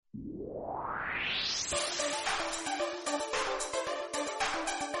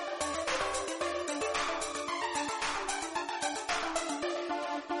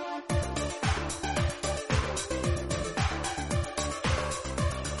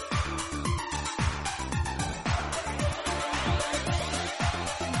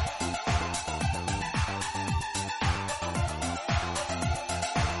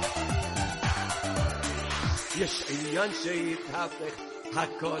יש עניין שיתהפך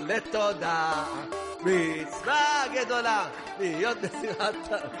הכל לתודה, מצווה גדולה להיות בשמחת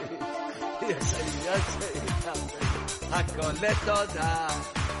תמיד. יש עניין שיתהפך הכל לתודה,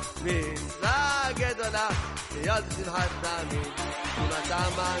 מצווה גדולה להיות בשמחת תמיד. אם אתה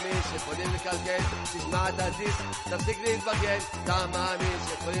מאמין שיכולים לקלקל, תשמע את הדיסק, תפסיק להתבגן. אתה מאמין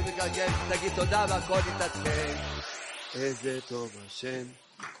שיכולים לקלקל, תגיד תודה והכל יתעדכן. איזה טוב השם,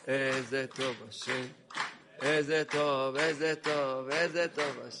 איזה טוב השם, איזה טוב, איזה טוב, איזה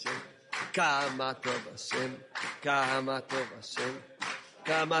טוב השם. כמה טוב השם, כמה טוב השם,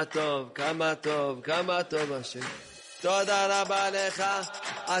 כמה טוב, כמה טוב, כמה טוב השם. תודה רבה לך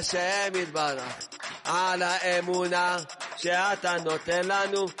השם יתברך על האמונה שאתה נותן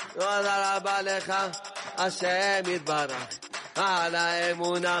לנו. תודה רבה לך השם יתברך על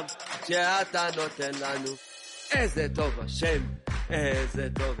האמונה שאתה נותן לנו. איזה טוב השם, איזה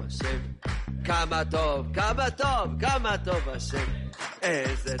טוב השם, כמה טוב, כמה טוב, כמה טוב השם.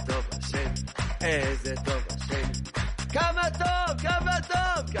 איזה טוב השם, איזה טוב השם, כמה טוב, כמה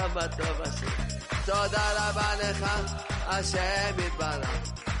טוב, כמה טוב השם. תודה רבה לך השם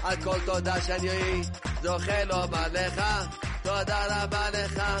יתברך על כל תודה שאני זוכה לומר לך. תודה רבה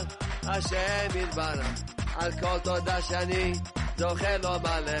לך השם יתברך על כל תודה שאני זוכה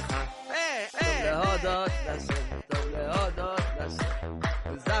לומר לך. טוב להודות לשם, טוב להודות לשם,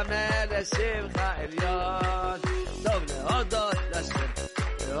 זמר לשמך עליון. טוב להודות לשם,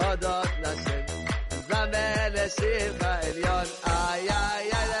 להודות לשם, זמר לשמך עליון. איי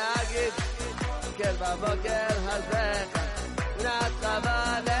איי איי להגיד כל בבוקר הזה נתך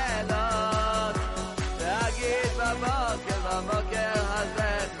בלילות, להגיד בבוקר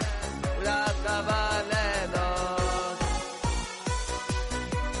הזה נתך בלילות.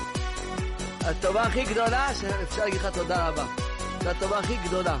 הטובה הכי גדולה שאפשר להגיד לך תודה רבה, זה הטובה הכי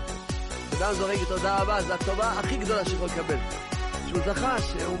גדולה. אדם זורק תודה רבה, זה הטובה הכי גדולה שיכול לקבל, שהוא זכה,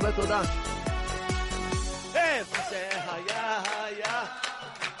 שהוא אומר תודה. איפה שהיה היה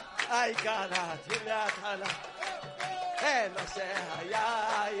העיקר להתחיל להתחלה. איפה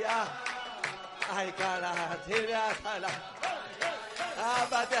שהיה היה העיקר להתחיל להתחלה.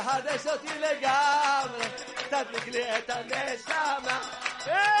 אבא תחדש אותי לגמרי, תדליק לי את הנשמה.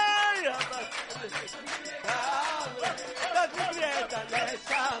 אבא תחדש אותי לגמרי, תדליק לי את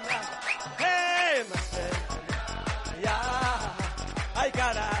הנשמה. מה שהיה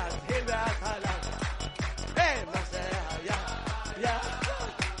העיקר להתחיל להתחלה. מה שהיה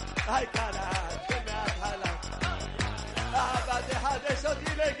העיקר להתחיל להתחלה. אבא תחדש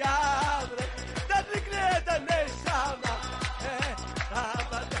אותי לגמרי, תדליק לי את הנשמה.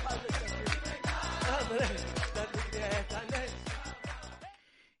 אבא תחדש אותי לגמרי, תדליק לי את הנשמה.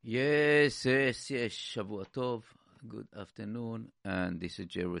 Yes, שבוע טוב. Good afternoon, and this is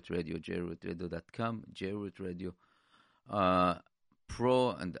JRoot Radio, JRootRadio.com, JRoot Radio Pro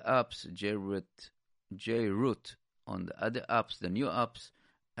and apps, JRoot on the other apps, the new apps,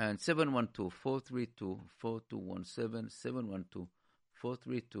 and 712-432-4217,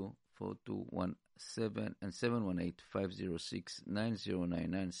 712-432-4217, and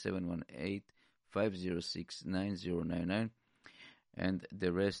 718-506-9099, 718-506-9099, and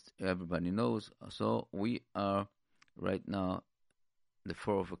the rest everybody knows. So we are right now the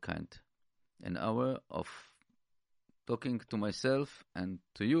four of a kind, an hour of talking to myself and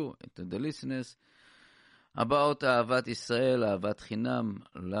to you, to the listeners, about Ahavat Israel, Ahavat Chinam,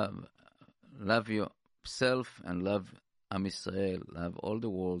 love yourself and love Am Israel, love all the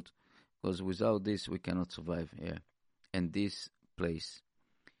world, because without this we cannot survive here in this place.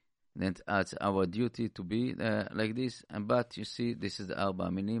 Then it's our duty to be like this. But you see, this is the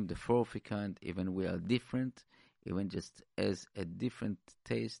Arba Minim, the four of a kind. Even we are different, even just as a different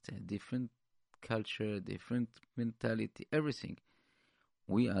taste, a different culture, different mentality, everything.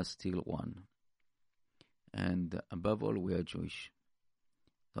 We are still one. And above all, we are Jewish.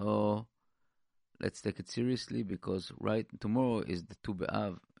 So let's take it seriously, because tomorrow is the Tu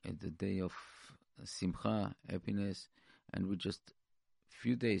B'Av, it's the day of Simcha, happiness, and we just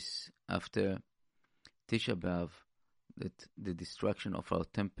few days after Tisha B'Av, that the destruction of our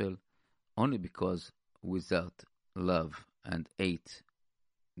temple, only because without love and hate,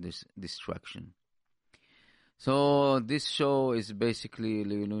 this destruction. So this show is basically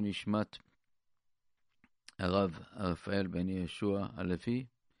Leilun Nishmat הרב רפאל בן ישוע הלוי,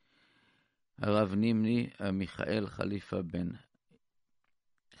 הרב נימני מיכאל חליפה בן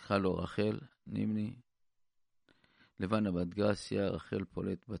חלו רחל נימני, לבנה בת גרסיה, רחל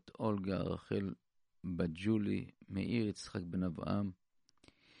פולט בת אולגה, רחל בת ג'ולי, מאיר יצחק בן אברהם,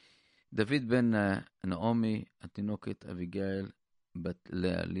 דוד בן נעמי, התינוקת אביגיל בת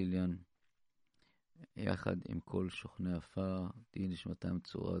לאה ליליאן, יחד עם כל שוכני עפר, תהי נשמתם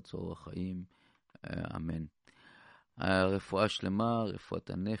צורה צרור החיים, אמן. הרפואה שלמה, רפואת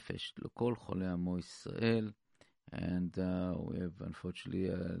הנפש לכל חולי עמו ישראל. And we have unfortunately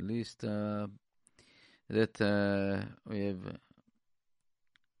a list that we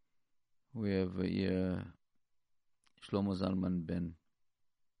have here Shlomo Zalman Ben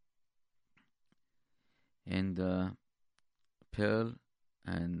and Pearl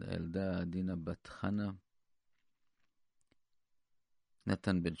and Elda Adina Bat Chana,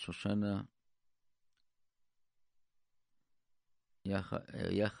 Nathan Ben Shoshana,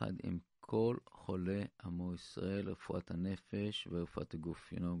 יחד עם כל חולה עמו ישראל, רפואת הנפש ורפואת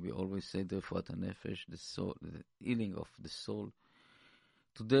הגוף. You know, we always say the רפואת הנפש, the soul, the healing of the soul.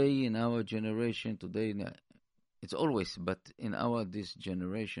 Today in our generation, today it's always, but in this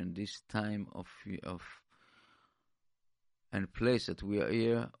generation, this time of and place that we are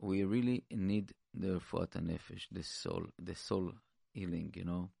here, we really need the רפואת הנפש, the soul healing, you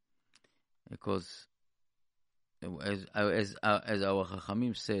know, because as our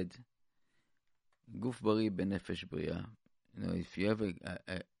Chachamim said, guf bari benefesh bria. You know, if you have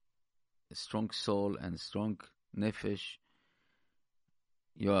a strong soul and strong nefesh,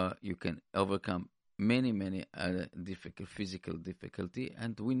 you can overcome many physical difficulty.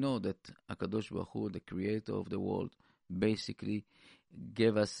 And we know that HaKadosh Baruch Hu, the creator of the world, basically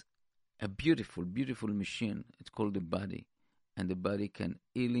gave us a beautiful machine. It's called the body, and the body can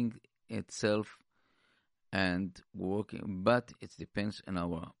healing itself and working, but it depends on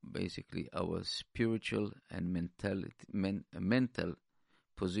our spiritual and mental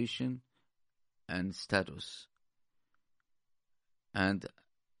position and status. And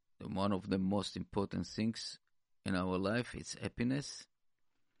one of the most important things in our life is happiness,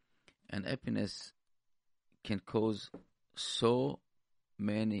 and happiness can cause so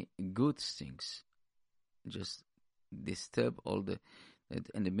many good things. Just disturb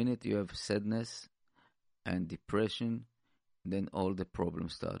in the minute you have sadness and depression, then all the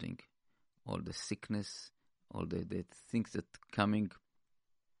problems starting, all the sickness, all the things that coming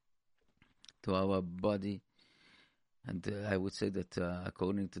to our body. And I would say that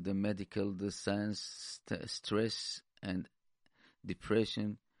according to the medical, the science, stress and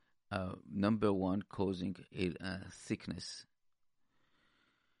depression number one causing sickness.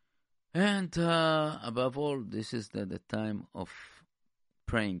 And above all, this is the time of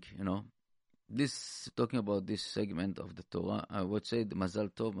praying, you know. This, talking about this segment of the Torah, I would say the Mazal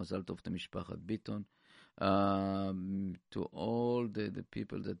Tov to Mishpachat Biton, to all the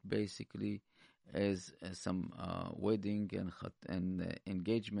people that basically has some wedding and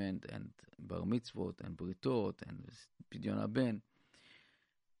engagement and bar mitzvot and britot and pidyon haben.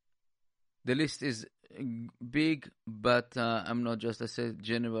 The list is big, but I'm not just, I say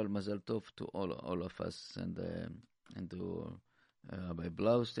general Mazal Tov to all of us, and to Rabbi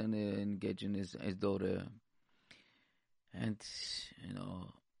Blaustein engaging his daughter, and you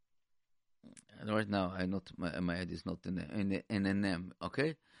know, right now my head is not in an M.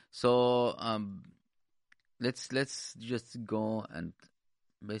 Okay, so let's just go and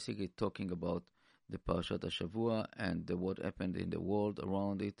basically talking about the Parashat Hashavua and what happened in the world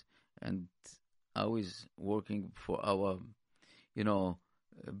around it, and how is working for our, you know,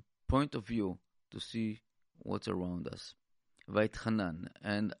 point of view to see what's around us. Vatchanan,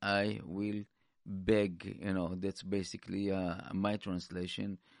 and I will beg, you know, that's basically my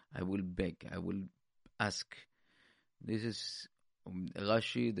translation. I will beg, I will ask. This is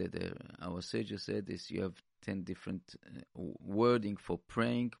Rashi, that our sages said is you have 10 different wording for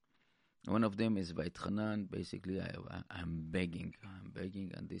praying. One of them is vatchanan. Basically, I'm begging,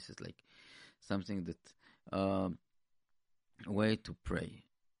 and this is like something that way to pray.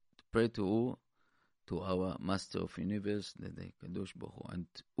 To pray to who? To our Master of Universe, the Kadosh Baruch Hu. And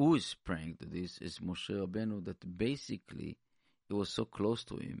who is praying to this is Moshe Rabbeinu, that basically he was so close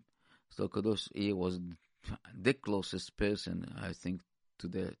to him. So Kadosh, he was the closest person, I think, to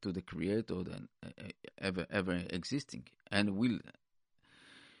the Creator than ever existing, and will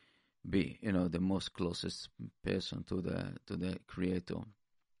be, you know, the most closest person to the Creator.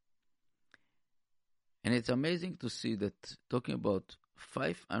 And it's amazing to see that, talking about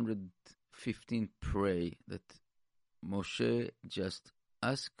 515 pray, that Moshe just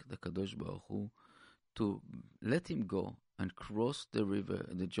asked the Kadosh Baruch Hu to let him go and cross the river,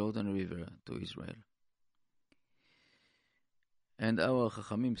 the Jordan River, to Israel. And our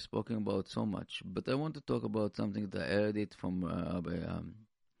Chachamim spoken about so much, but I want to talk about something that I heard it from Rabbi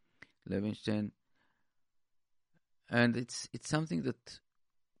Levinstein, and it's something that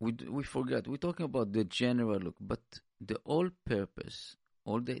we forget. We're talking about the general look, but the whole purpose,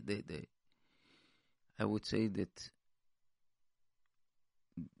 all the I would say that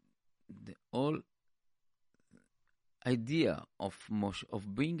the whole idea of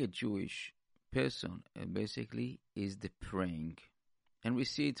being a Jewish person basically is the praying. And we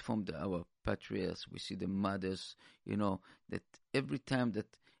see it from our patriarchs, we see the mothers, that every time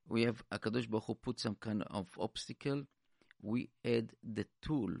that we have HaKadosh Baruch Hu put some kind of obstacle, we add the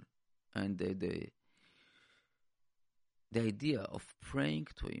tool and the idea of praying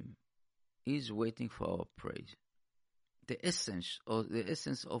to Him is waiting for our praise. The essence of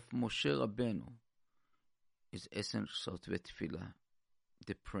Moshe Rabbeinu is essence of the tefillah,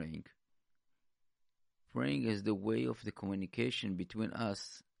 the praying. Praying is the way of the communication between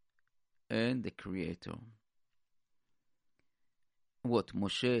us and the Creator. What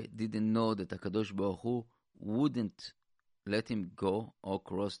Moshe didn't know that HaKadosh Baruch Hu wouldn't let him go or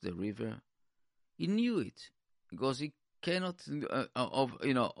cross the river. He knew it because he cannot,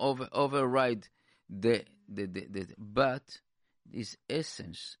 override the. But his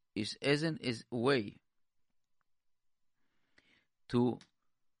essence, his way to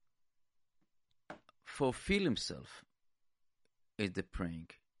fulfill himself is the praying.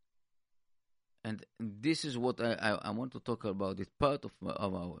 And this is what I want to talk about. It's part of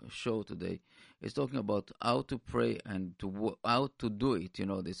our show today. It's talking about how to pray and how to do it.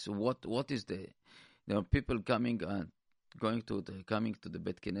 This what is there are people coming and coming to the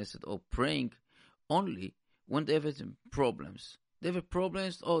Bet Knesset or praying only when they have problems. They have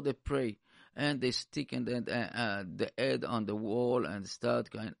problems, or they pray and they stick and then the head on the wall and start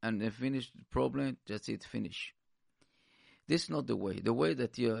and they finish the problem. That's it, finish. This is not the way. The way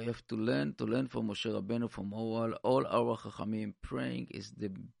that you have to learn from Moshe Rabbeinu, from all our Chachamim. Praying is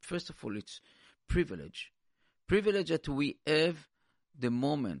first of all, it's privilege. Privilege that we have the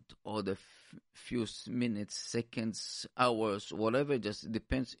moment or the few minutes, seconds, hours, whatever, just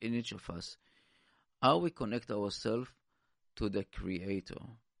depends in each of us. How we connect ourselves to the Creator.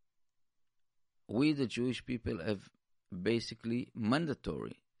 We, the Jewish people, have basically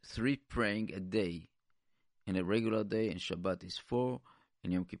mandatory 3 praying a day. In a regular day, in Shabbat is 4,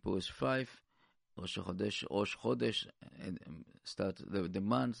 in Yom Kippur is 5, Rosh Chodesh, start the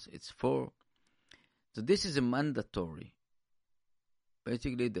month, it's 4. So this is a mandatory.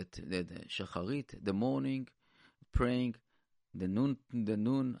 Basically, the Shacharit, the morning, praying, the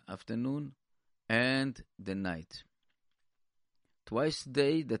noon, afternoon, and the night. Twice a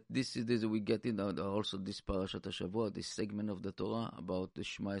day, that this we get in also this Parashat HaShavua, this segment of the Torah about the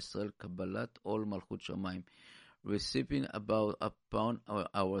Shema Yisrael, Kabbalat Ol Malchut Shamayim, receiving upon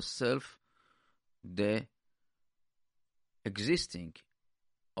ourselves the existing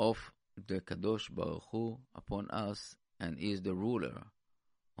of the Kadosh Baruch Hu upon us, and He is the ruler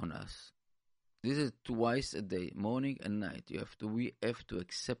on us. This is twice a day, morning and night. We have to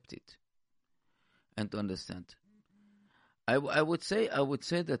accept it and to understand. I would say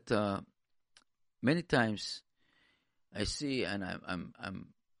that many times I see, and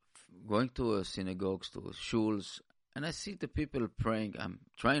I'm going to synagogues, to shuls, and I see the people praying. I'm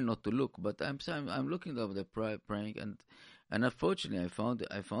trying not to look, but I'm looking over the praying, and unfortunately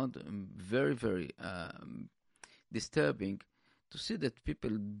I found very, very disturbing to see that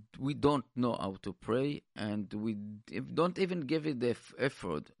people, we don't know how to pray, and we don't even give it the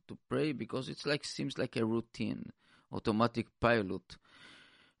effort to pray, because seems like a routine. Automatic pilot,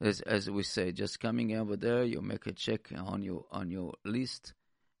 as we say, just coming over there, you make a check on your list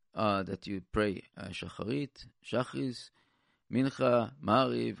that you pray Shacharit, Shachris, Mincha,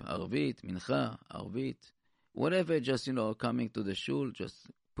 Mariv, Arvit, Mincha, Arvit, whatever. Just coming to the shul, just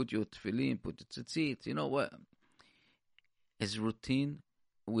put your tefillin, put your tzitzit. What? As routine,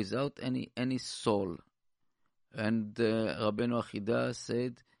 without any soul. And Rabbeinu Achida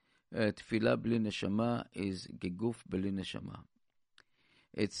said, תפילה בלי נשמה is גוף בלי נשמה.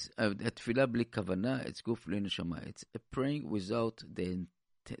 It's תפילה בלי כוונה, it's גוף בלי נשמה. It's a praying without the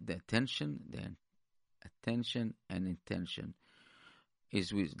attention and intention.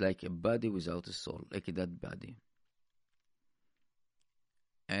 Is like a body without a soul, like that body.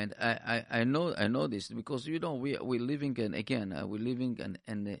 And I know this because we're living in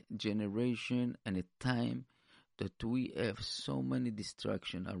a generation and a time that we have so many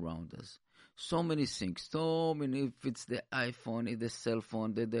distractions around us, so many things, so many. If it's the iPhone, it's the cell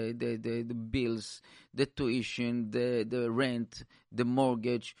phone, the bills, the tuition, the rent, the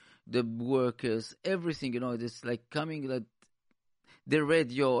mortgage, the workers, everything. It's like coming like the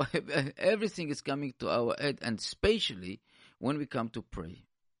radio. Everything is coming to our head, and especially when we come to pray.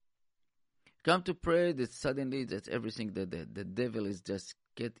 That suddenly that's everything that the devil is just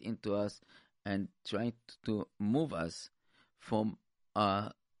get into us and trying to move us from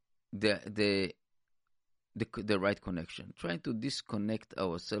the right connection, trying to disconnect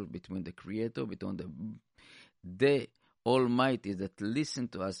ourselves between the Creator, between the Almighty that listen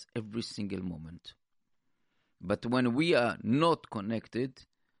to us every single moment. But when we are not connected,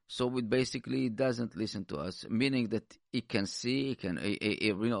 so it basically doesn't listen to us, meaning that it can see,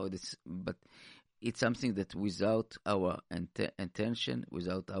 this, but it's something that without our intention,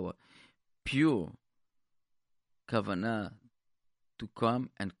 without our pure kavanah to come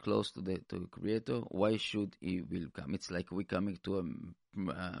and close to the Creator, why should He will come? It's like we coming to a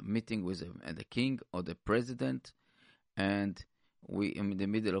meeting with the king or the president, and we in the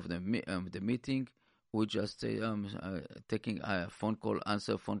middle of the meeting, we just say taking a phone call,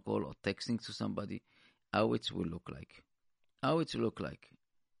 answer a phone call, or texting to somebody. How it will look like?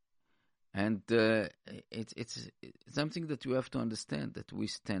 And it's something that you have to understand, that we're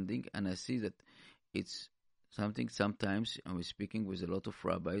standing, and I see that it's something sometimes, and we're speaking with a lot of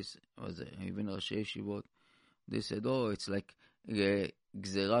rabbis, even Rashi Yeshivot, they said, it's like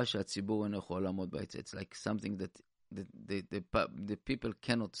gzera שהציבור אינו יכול לעמוד בה. It's like something that the people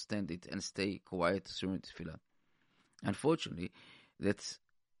cannot stand it and stay quiet during tefillah. Unfortunately, it's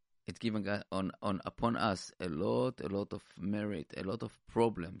giving upon us a lot of merit, a lot of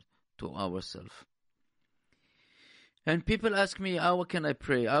problems to ourselves. And people ask me, how can I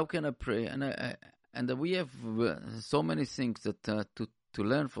pray? And we have so many things that to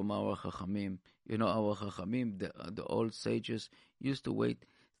learn from our Chachamim. Our Chachamim, the old sages, used to wait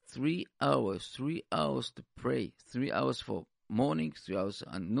 3 hours to pray. 3 hours for morning, 3 hours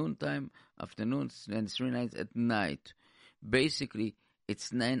at noontime, afternoon, and 3 nights at night. Basically,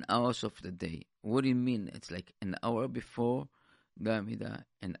 it's 9 hours of the day. What do you mean? It's like an hour before the Amidah,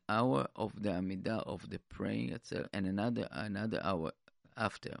 an hour of the Amidah of the praying itself, and another hour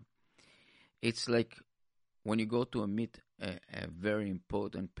after. It's like when you go to meet a very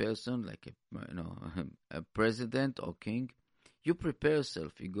important person, like a president or king, you prepare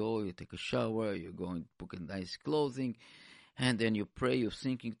yourself. You go, you take a shower, you go and put nice clothing, and then you pray. You're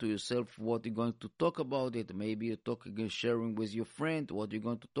thinking to yourself what you're going to talk about it. Maybe you're sharing with your friend what you're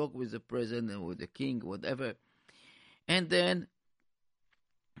going to talk with the president or with the king, whatever. And then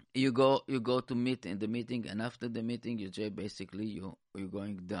you go to meet in the meeting, and after the meeting, you're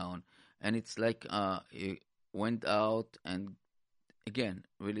going down. And it's like you went out and, again,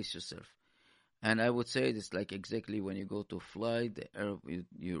 release yourself. And I would say it's like exactly when you go to fly,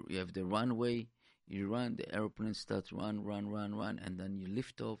 you have the runway, you run, the airplane starts run, and then you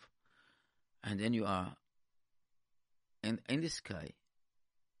lift off. And then you are in the sky.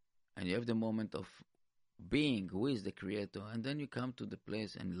 And you have the moment of being with the Creator. And then you come to the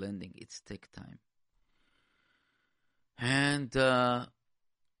place and landing. It's take time. And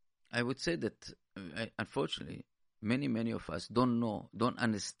I would say that, unfortunately, many of us don't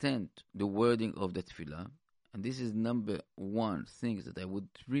understand the wording of the tefillah. And this is number one thing that I would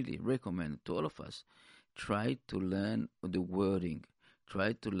really recommend to all of us. Try to learn the wording.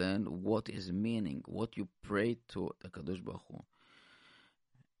 Try to learn what is meaning, what you pray to the Kadosh Baruch Hu.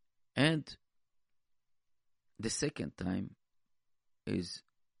 And the second time is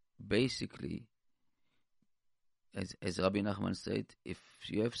basically, as Rabbi Nachman said, if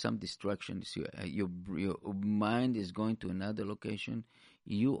you have some distractions, your mind is going to another location,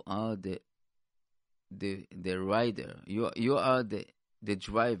 you are the rider. You are the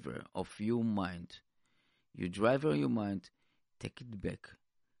driver of your mind. You drive your mind, take it back.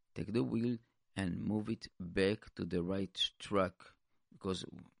 Take the wheel and move it back to the right track. Because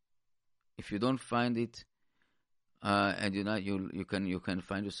if you don't find it, and you can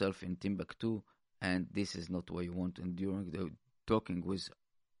find yourself in Timbuktu, and this is not what you want. And during the talking with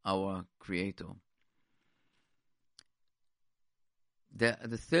our Creator,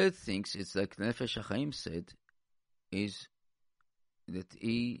 the third thing is like Nefesh HaChaim said, is that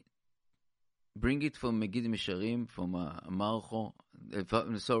he bring it from Megid Misharim, from Marcho,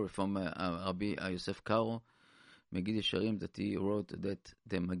 from Rabbi Yosef Karo, Megid Misharim, that he wrote that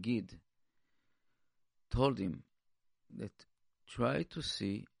the Megid told him that try to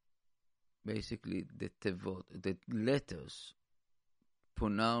see basically the tevot, the letters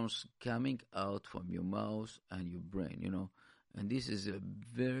pronounced coming out from your mouth and your brain, And this is a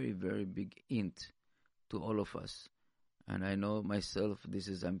very, very big hint to all of us. And I know myself,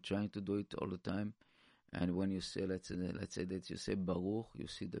 I'm trying to do it all the time. And when you say, let's say that you say Baruch, you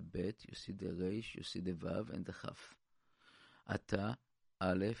see the Bet, you see the Reish, you see the Vav and the Chaf. Ata,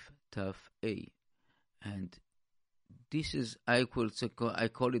 Aleph, Taf, A. And this is, I call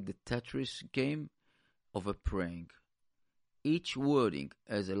it the Tetris game of a praying. Each wording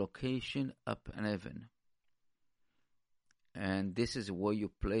has a location up in heaven. And this is where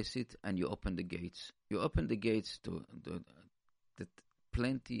you place it and you open the gates. You open the gates to the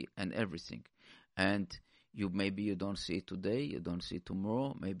plenty and everything. And maybe you don't see it today, you don't see it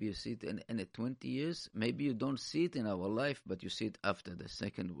tomorrow, maybe you see it in 20 years, maybe you don't see it in our life, but you see it after the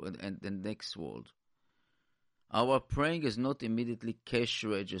second world and the next world. Our praying is not immediately cash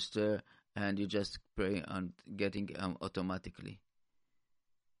register and you just pray and getting automatically.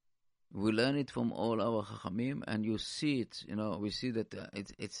 We learn it from all our Chachamim, and you see it. We see that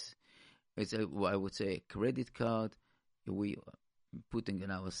it's I would say a credit card. We putting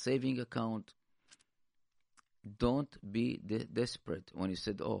in our saving account. Don't be desperate when you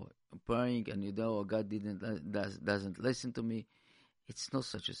said, "Oh, I'm praying," and God doesn't listen to me. It's not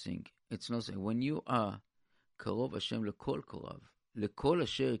such a thing. It's not. When you are karov Hashem lekol korav, lekol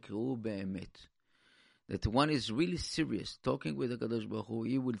asher יקראו באמת. That one is really serious, talking with the Kadosh Baruch Hu,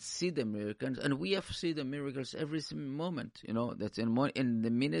 he will see the miracles, and we have seen the miracles every moment. That's in the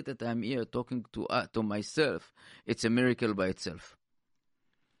minute that I'm here talking to myself, it's a miracle by itself.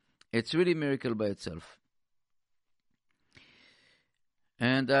 It's really a miracle by itself.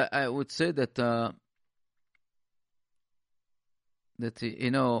 And I would say that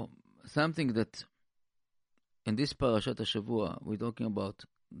something that in this Parashat HaShavua, we're talking about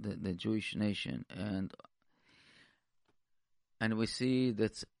the Jewish nation, and we see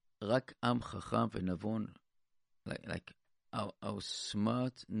that Rak Am Chacham v'Navon, like how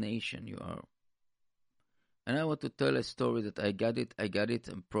smart nation you are. And I want to tell a story that I got it,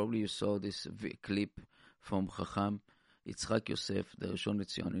 and probably you saw this clip from Chacham Yitzchak Yosef, the Rishon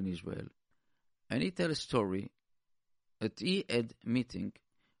LeZion in Israel. And he tells a story that he had meeting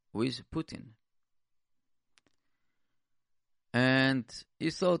with Putin. And he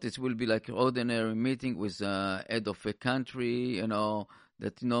thought it will be like an ordinary meeting with head of a country,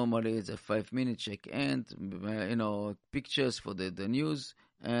 that normally it's a 5-minute shake hand, pictures for the news,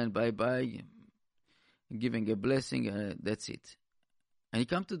 and bye-bye, giving a blessing, that's it. And he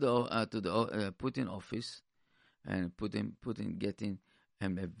come to the Putin office, and Putin getting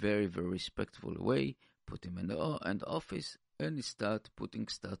him a very, very respectful way, put him in the office, and he start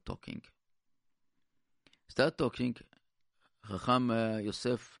talking. Chacham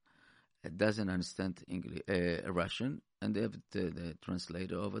Yosef doesn't understand English, Russian, and they have the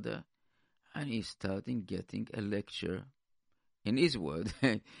translator over there, and he's starting getting a lecture, in his word,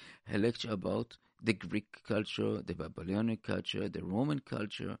 a lecture about the Greek culture, the Babylonian culture, the Roman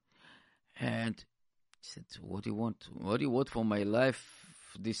culture, and he said, "What do you want? What do you want for my life?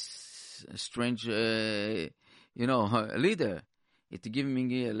 This strange, leader? It's giving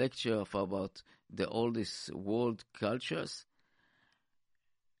me a lecture about all these world cultures."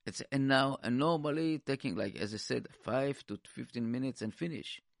 And normally taking, like as I said, 5 to 15 minutes and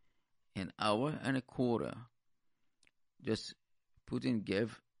finish. An hour and a quarter. Just Putin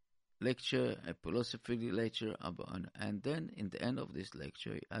gave lecture, a philosophy lecture and then in the end of this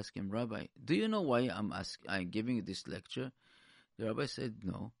lecture, he asked him, "Rabbi, do you know why I'm giving this lecture?" The rabbi said,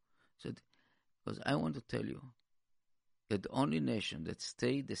 "No." He said, "Because I want to tell you that the only nation that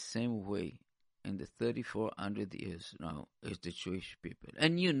stayed the same way in the 3,400 years now is the Jewish people.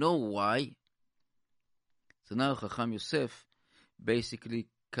 And you know why?" So now Chacham Yosef basically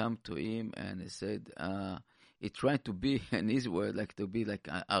come to him and he said, he tried to be, in his word, to be like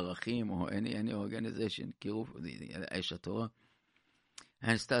Arachim or any organization, Kiruv, the Aish Torah,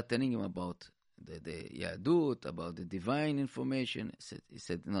 and start telling him about the JRoot, about the divine information. He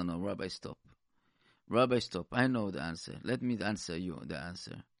said, no, Rabbi, stop. Rabbi, stop. I know the answer. Let me answer you the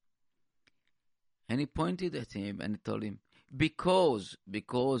answer. And he pointed at him and he told him, because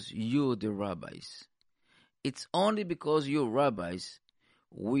you the rabbis. It's only because you rabbis,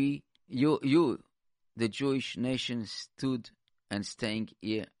 you, the Jewish nation stood and staying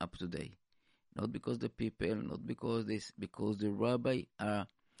here up today. Not because the people, not because this, because the rabbi are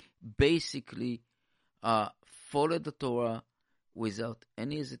basically follow the Torah without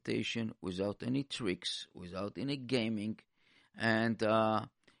any hesitation, without any tricks, without any gaming, and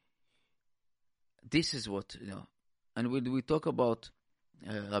this is what, and we talk about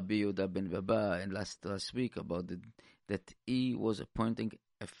Rabbi Yehuda ben Baba and last week about that he was appointing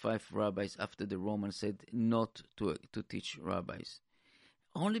 5 rabbis after the Romans said not to teach rabbis.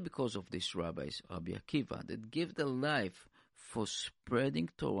 Only because of these rabbis, Rabbi Akiva, that gave their life for spreading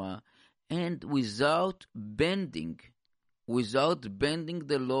Torah and without bending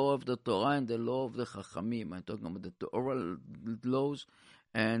the law of the Torah and the law of the Chachamim. I'm talking about the oral laws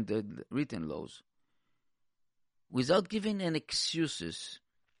and the written laws. Without giving any excuses.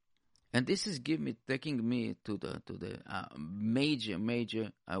 And this is taking me to the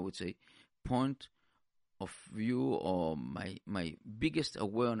major, I would say, point of view, or my biggest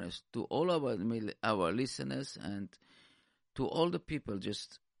awareness to all our listeners and to all the people.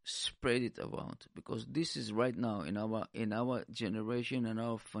 Just spread it around, because this is right now in our generation and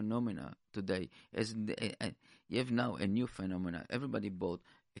our phenomena today. As you have now a new phenomena. Everybody bought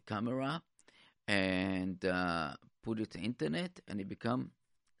a camera and put it on the internet, and it become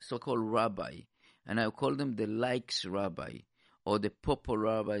so-called rabbi, and I call them the likes rabbi, or the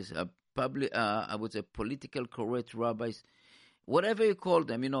popular rabbis, I would say political correct rabbis, whatever you call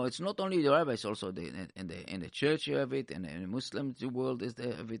them. It's not only the rabbis, also in the church you have it, and in the Muslim world is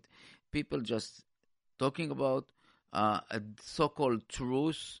there have it. People just talking about a so-called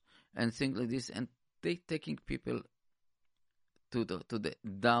truth and things like this, and they taking people to the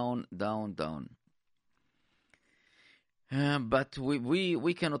down. But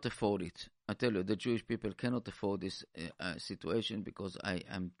we cannot afford it. I tell you, the Jewish people cannot afford this situation, because I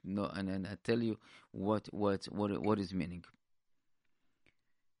am no, and I tell you what is meaning.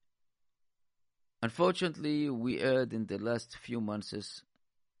 Unfortunately, we heard in the last few months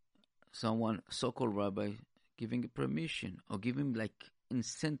someone, so-called rabbi, giving permission or giving like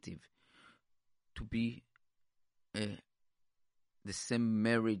incentive to be the same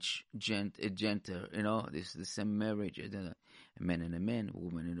marriage gender, this the same marriage, a man and a man, a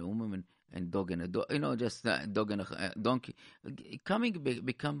woman and a woman, and dog and a dog, just a dog and a donkey,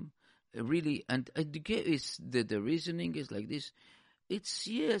 become really, and is the reasoning is like this. It's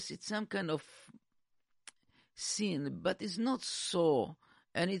some kind of sin, but it's not so,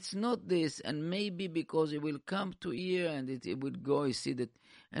 and it's not this, and maybe because it will come to here and it will go. You see that,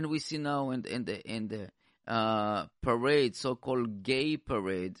 and we see now in the parade, so-called gay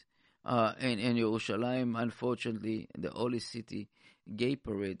parade, in Yerushalayim, unfortunately, the holy city, gay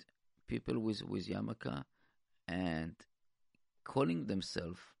parade, people with yarmulke and calling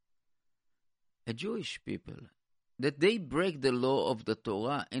themselves a Jewish people, that they break the law of the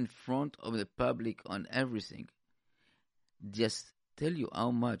Torah in front of the public on everything. Just tell you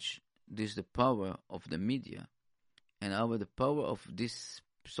how much this is the power of the media and the power of these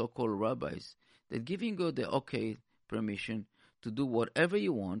so-called rabbis, that giving you the permission to do whatever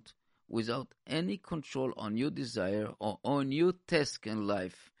you want without any control on your desire or on your task in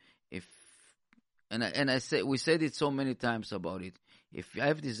life. We said it so many times about it. If I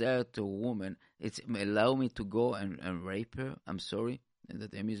have desire to a woman, it's allow me to go and rape her. I'm sorry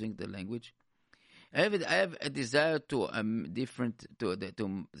that I'm using the language. I have a desire to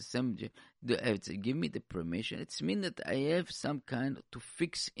give me the permission. It's mean that I have some kind to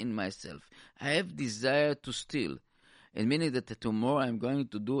fix in myself. I have desire to steal. It meaning that tomorrow I'm going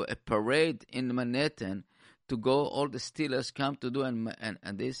to do a parade in Manhattan to go. All the stealers come to do and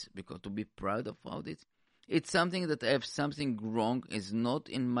this, because to be proud of all this. It's something that I have something wrong. Is not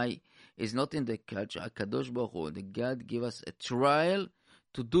in the culture. Kadosh Baruch Hu, the God give us a trial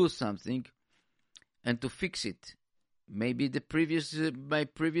to do something and to fix it. Maybe my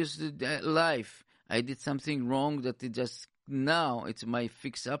previous life, I did something wrong that it just now it's my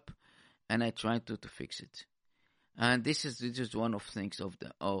fix up, and I try to fix it. And this is one of things of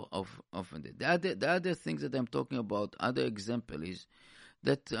the other things that I'm talking about. Other example is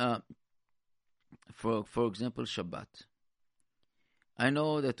that for example, Shabbat. I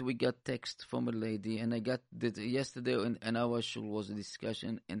know that we got text from a lady, and I got that yesterday in our shul was a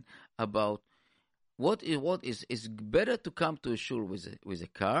discussion about what is better to come to a shul with a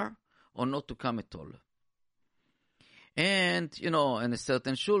car or not to come at all. And in a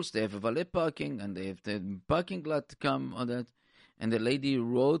certain shuls they have a valet parking, and they have the parking lot to come on that. And the lady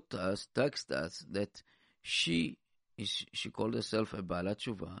text us that she called herself a Baalat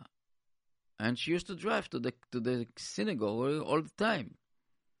Tshuva, and she used to drive to the synagogue all the time.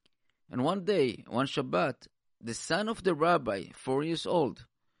 And one Shabbat, the son of the rabbi, 4 years old,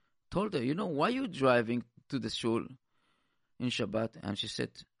 told her, why are you driving to the shul in Shabbat? And she said,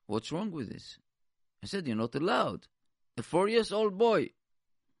 what's wrong with this? I said, you're not allowed. A 4 years old boy.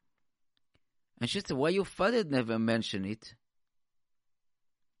 And she said, why your father never mentioned it?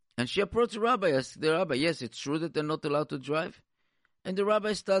 And she approached the rabbi, asked the rabbi, yes, it's true that they're not allowed to drive? And the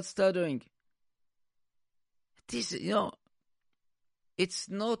rabbi starts stuttering. This, it's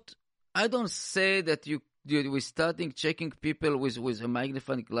not. I don't say that we're starting checking people with a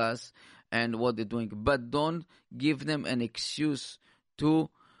magnifying glass and what they're doing, but don't give them an excuse to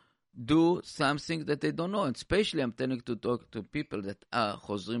do something that they don't know. And especially, I'm telling to talk to people that are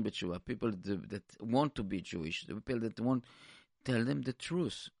chozrim b'tshuva, people that want to be Jewish, the people that want. Tell them the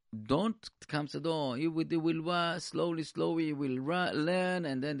truth. Don't come to they will slowly will learn,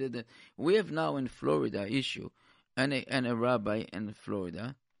 and then we have now in Florida issue, and a rabbi in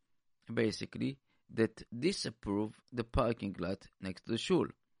Florida, basically, that disapprove the parking lot next to the shul.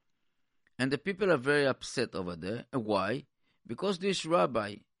 And the people are very upset over there. Why? Because this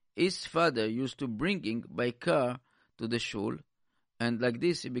rabbi, his father used to bringing by car to the shul, and like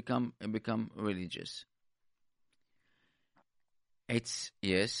this he become religious. It's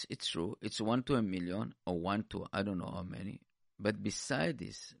true. It's 1 to 1,000,000 or 1 to I don't know how many. But beside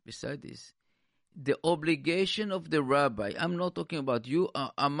this, the obligation of the rabbi. I'm not talking about you.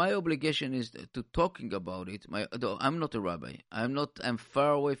 My obligation is to talking about it. I'm not a rabbi. I'm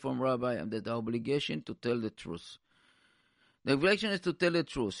far away from rabbi. I'm the obligation to tell the truth. The obligation is to tell the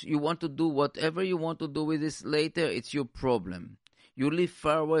truth. You want to do whatever you want to do with this later. It's your problem. You live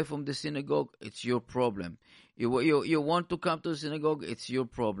far away from the synagogue. It's your problem. You want to come to the synagogue. It's your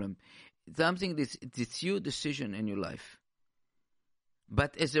problem. It's your decision in your life.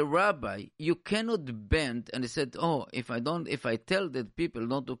 But as a rabbi, you cannot bend and said, if I tell the people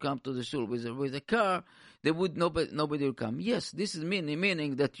not to come to the shul with a car, nobody will come. Yes, this is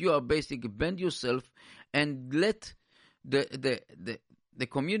meaning that you are basically bend yourself and let the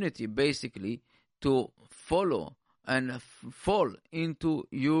community basically to follow and fall into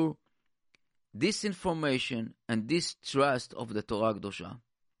your disinformation and distrust of the Torah Kedosha.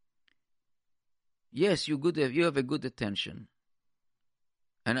 Yes, you have a good attention.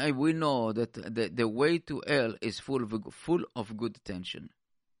 And we know that the way to hell is full of good attention.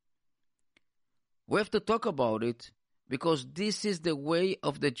 We have to talk about it because this is the way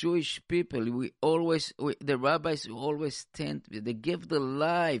of the Jewish people. The rabbis always stand. They give the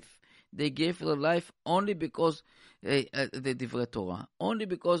life. They gave the life only because the Divrei Torah, only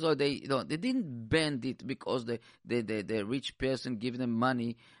because they didn't bend it because the rich person gave them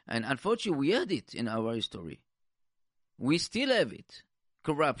money. And unfortunately, we had it in our history. We still have it.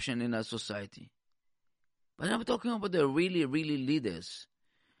 Corruption in our society. But I'm talking about the really, really leaders.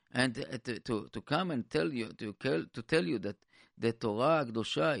 And to come and tell you that the Torah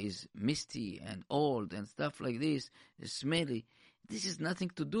Kedosha is misty and old and stuff like this, smelly, this is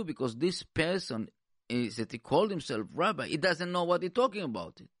nothing to do because this person he called himself rabbi. He doesn't know what he's talking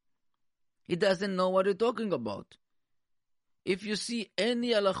about. He doesn't know what he's talking about. If you see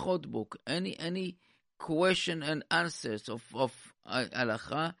any halachot book, any question and answers of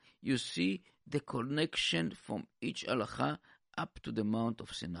halacha, you see the connection from each halacha up to the Mount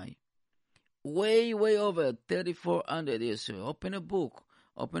of Sinai. Way over 3,400 years. Open a book.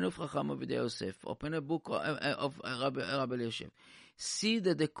 Open of Chacham Ovadia Yosef. Open a book of Rabbi Eliashiv. See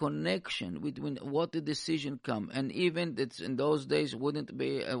that the connection between what the decision come, and even that in those days wasn't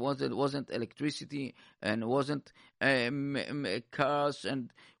electricity and wasn't cars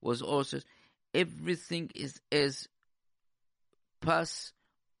and was also everything is as pass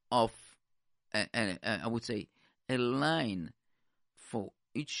of and I would say a line for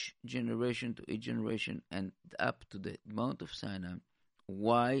each generation to each generation and up to the Mount of Sinai.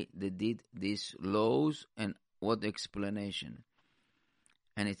 Why they did these laws and what the explanation.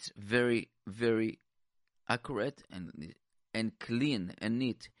 And it's very, very accurate and clean and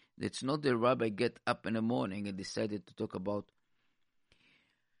neat. It's not the rabbi get up in the morning and decided to talk about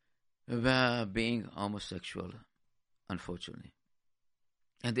being homosexual, unfortunately.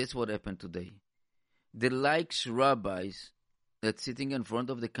 And that's what happened today. The likes rabbis that's sitting in front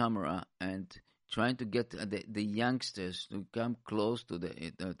of the camera and trying to get the youngsters to come close to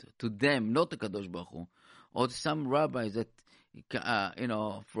them, not the Kadosh Baruch Hu, or some rabbis that,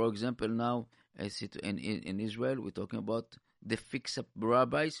 for example, now in Israel, we're talking about the fix-up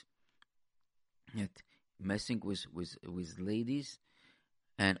rabbis that messing with ladies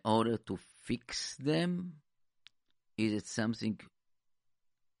in order to fix them. Is it something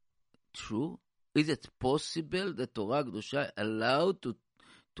true? Is it possible that Torah Kedosha allowed to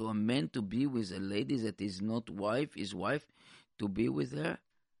a man to be with a lady that is not his wife, to be with her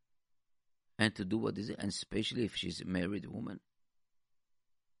and to do what is it, and especially if she's a married woman?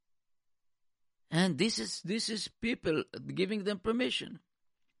 And this is people giving them permission.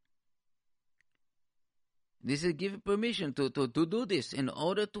 This is giving permission to do this in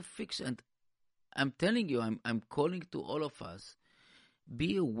order to fix. And I'm telling you, I'm calling to all of us.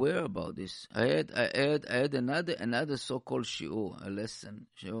 Be aware about this. I had another so-called shiur, a lesson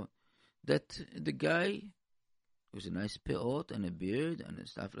shiur, that the guy with a nice peot and a beard and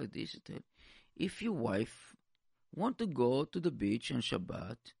stuff like this, if your wife want to go to the beach on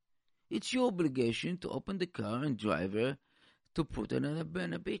Shabbat, it's your obligation to open the car and drive her to put her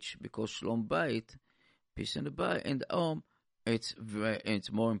in a beach, because Shalom Bayit, peace in the Bayit, and the home, it's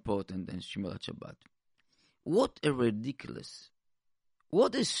more important than Shemirat Shabbat. What a ridiculous,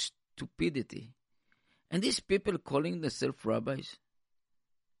 what a stupidity. And these people calling themselves rabbis,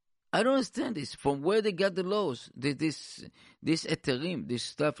 I don't understand this. From where they got the laws, this eterim, this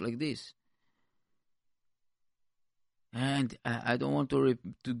stuff like this. And I don't want to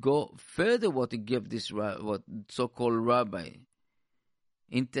go further what he gave this what so-called rabbi,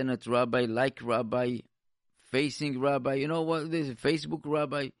 internet rabbi, like rabbi, facing rabbi, you know what this Facebook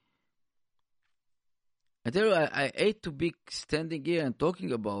rabbi. I tell you, I hate to be standing here and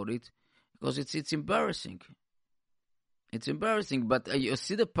talking about it, because it's embarrassing. It's embarrassing, but you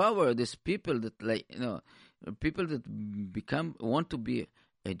see the power. These people that people that want to be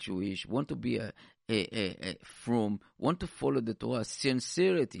a Jewish, want to be a from, want to follow the Torah,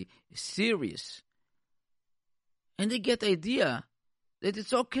 sincerity, serious, and they get idea that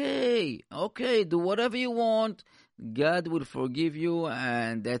it's okay, do whatever you want. God will forgive you,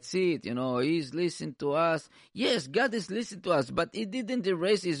 and that's it. He's listening to us. Yes, God is listening to us, but He didn't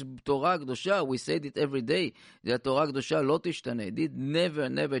erase His Torah Kedosha. We said it every day. The Torah Kedosha lo tishtane. It did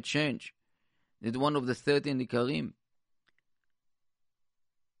never change. It's one of the 13 Ikarim.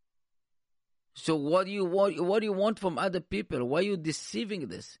 So what do you want from other people? Why are you deceiving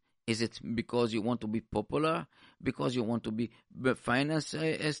this? Is it because you want to be popular? Because you want to be finance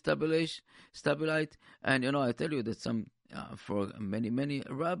stabilized? And I tell you that some for many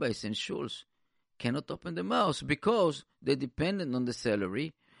rabbis and shuls cannot open the mouth because they're dependent on the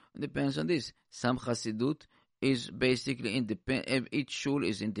salary. It depends on this. Some Hasidut is basically independent. Each shul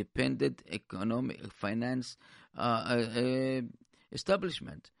is independent economic finance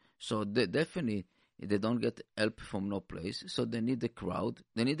establishment. So definitely they don't get help from no place. So they need the crowd.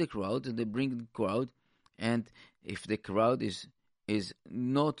 And they bring the crowd. And if the crowd is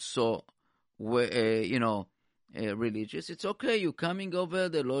not so, religious, it's okay. You're coming over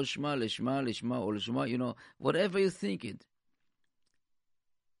the Lo Shma, Lishma, or Lishma, whatever you think it.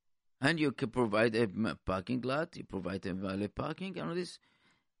 And you can provide a parking lot. You provide a valet parking. This.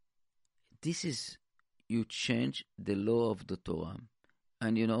 This is, you change the law of the Torah.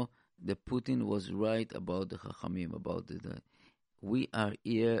 And the Putin was right about the Chachamim, about we are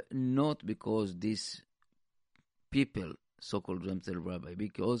here not because these people, so-called themselves rabbi,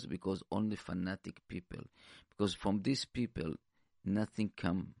 because only fanatic people. Because from these people, nothing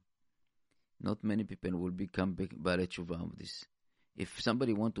come. Not many people will become Baal Tshuva of this. If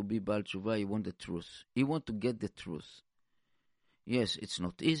somebody want to be Baal Tshuva, he want the truth. He want to get the truth. Yes, it's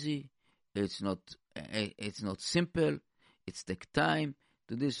not easy. It's not simple. It takes time.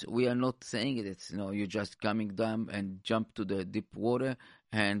 To this, we are not saying it. It's you're just coming down and jump to the deep water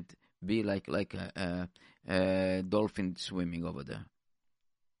and be like a dolphin swimming over there.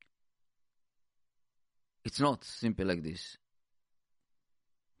 It's not simple like this.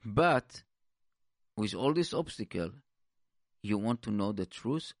 But with all this obstacle, you want to know the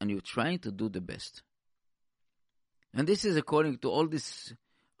truth and you're trying to do the best. And this is according to all these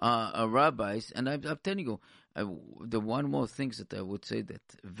rabbis. And I'm telling you, the one more thing that I would say that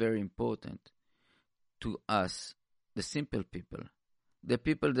very important to us, the simple people, the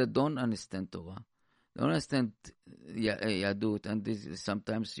people that don't understand Torah, don't understand JRoot, and this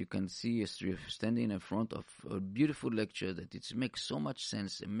sometimes you can see us standing in front of a beautiful lecture that it makes so much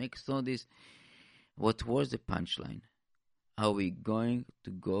sense. It makes all this. What was the punchline? Are we going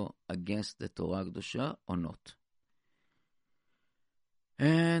to go against the Torah Kedosha or not?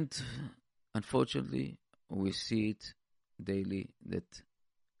 And unfortunately, we see it daily that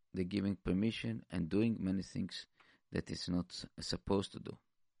they're giving permission and doing many things that it's not supposed to do.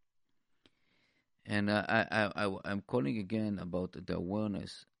 And I'm calling again about the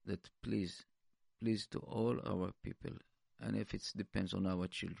awareness that please to all our people, and if it depends on our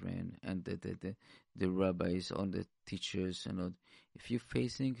children and the rabbis, on the teachers, and all, if you're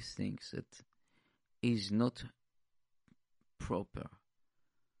facing things that is not proper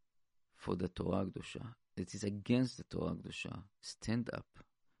for the Torah Kedosha, that is against the Torah Kedosha, stand up.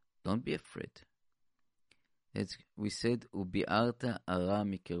 Don't be afraid. We said, Ubi'arta ara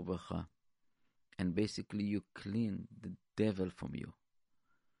mikervacha. And basically you clean the devil from you.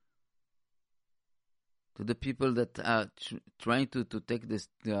 To the people that are trying to take this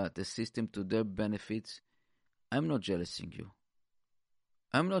the system to their benefits, I'm not jealousing you.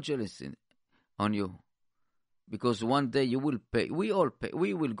 I'm not jealous on you, because one day you will pay. We all pay.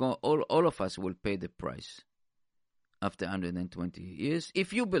 We will go. All of us will pay the price after 120 years,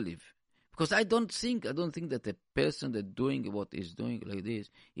 if you believe. Because I don't think that a person that doing what is doing like this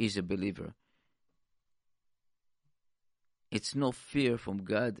is a believer. It's no fear from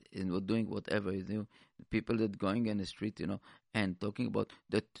God in doing whatever you do. People that going in the street, and talking about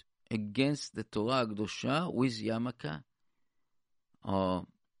that against the Torah Kedosha with Yamaka.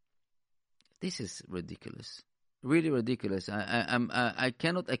 This is ridiculous, really ridiculous. I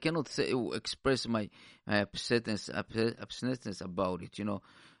cannot express my upsetness about it,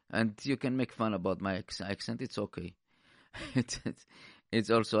 And you can make fun about my accent. It's okay. It's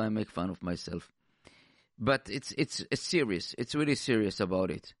also I make fun of myself. But it's serious. It's really serious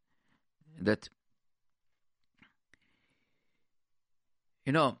about it. That,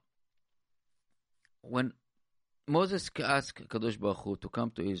 when Moses asked Kadosh Baruch Hu to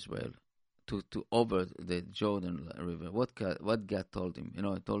come to Israel, to over the Jordan River, what God told him? He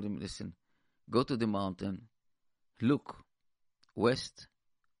told him, listen, go to the mountain, look west,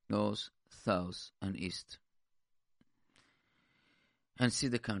 north, south, and east, and see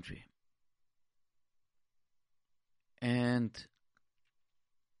the country. And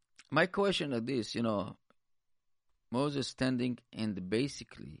my question is this, Moses standing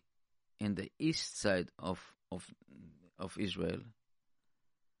basically in the east side of Israel,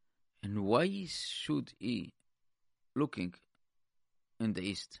 and why should he looking in the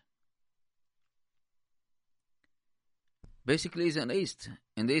east? Basically, it's an east.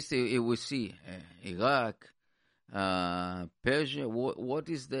 In the east, he will see Iraq, Persia.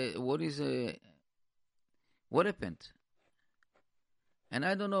 What happened? And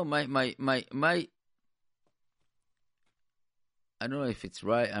I don't know. My I don't know if it's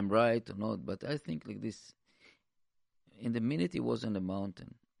right. I'm right or not, but I think like this. In the minute he was on the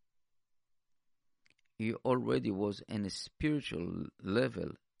mountain, he already was in a spiritual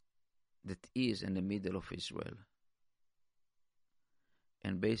level that is in the middle of Israel.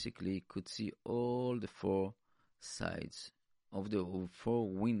 And basically could see all the four sides of the four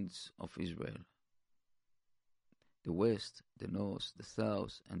winds of Israel. The west, the north, the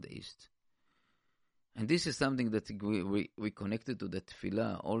south, and the east. And this is something that we connected to the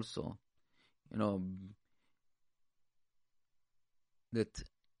tefillah also. That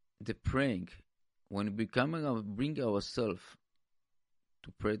the praying, when we bring ourselves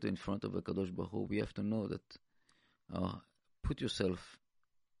to pray in front of the Kadosh Baruch Hu, we have to know that put yourself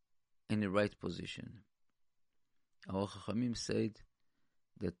in the right position. Our Chachamim said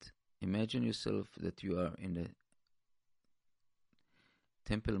that imagine yourself that you are in the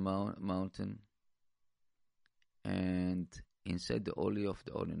Temple Mountain and inside the Holy of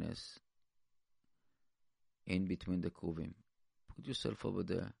the Holiness, in between the Kruvim. Put yourself over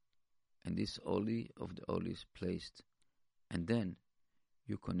there, and this Holy of the Holy is placed, and then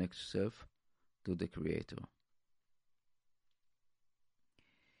you connect yourself to the Creator.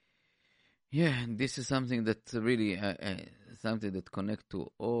 Yeah, and this is something that really something that connects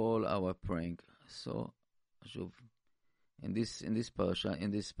to all our praying. So, in this parasha,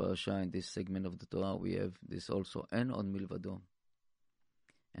 in this segment of the Torah, we have this also, En od milvado.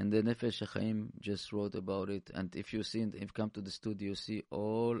 And the Nefesh HaChaim just wrote about it. And if you come to the studio, you see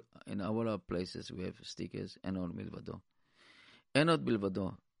in all our places we have stickers, En od milvado. En od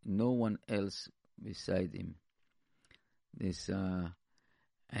milvado, no one else beside him. This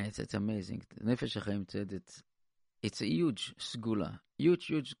and it's amazing. Nefesh HaChaim said it's a huge sgula, huge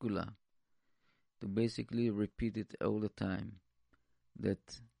sgula, to basically repeat it all the time.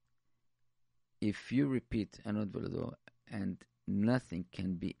 That if you repeat Anod Velado, and nothing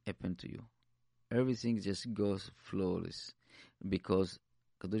can be happen to you, everything just goes flawless, because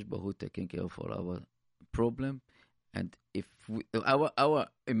Kadosh Baruch Hu taking care of all our problem, and if our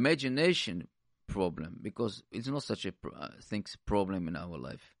imagination problem, because it's not such a problem in our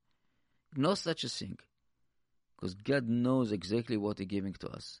life. No such a thing. Because God knows exactly what He's giving to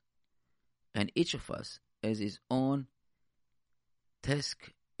us. And each of us has his own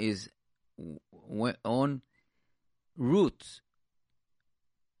task, his own route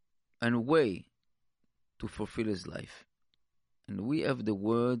and way to fulfill his life. And we have the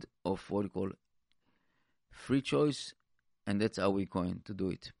word of what we call free choice, and that's how we're going to do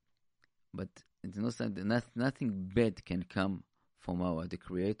it. But it's nothing bad can come from the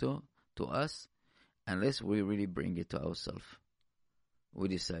Creator to us unless we really bring it to ourselves. We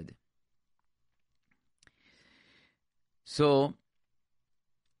decide. So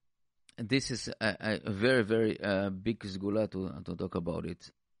this is a very, very big sgula to talk about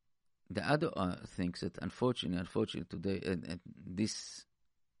it. The other things that unfortunately today, this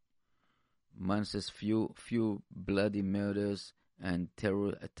months, few bloody murders and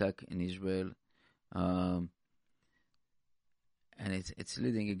terror attack in Israel, and it's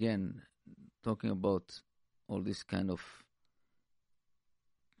leading again, talking about all this kind of,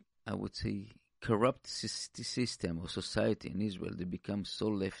 I would say, corrupt system or society in Israel. They become so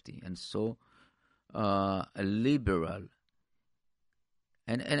lefty and so liberal.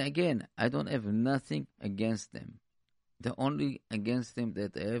 And again, I don't have nothing against them. The only against them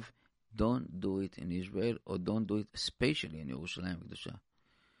that I have, don't do it in Israel, or don't do it especially in Yerushalayim Kedusha.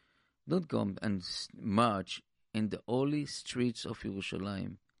 Don't come and march in the holy streets of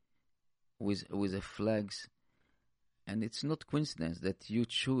Yerushalayim with the flags. And it's not coincidence that you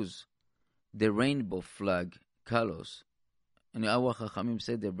choose the rainbow flag colors. And our Chachamim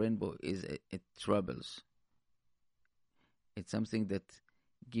said the rainbow is it troubles. It's something that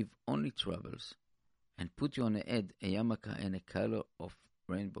give only troubles. And put you on a head a yarmulke in a color of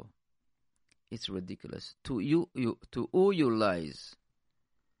rainbow. It's ridiculous. To who you lies.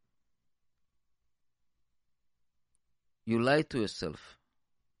 You lie to yourself.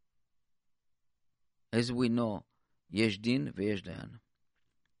 As we know, yesh din veyesh dayan.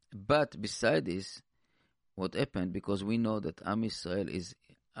 But beside this, what happened, because we know that Am Yisrael is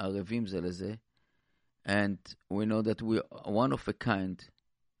Arevim ze leze, and we know that we are one of a kind,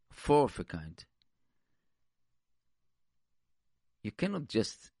 four of a kind. You cannot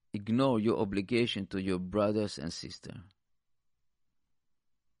just ignore your obligation to your brothers and sisters.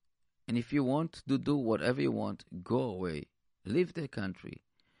 And if you want to do whatever you want, go away. Leave the country.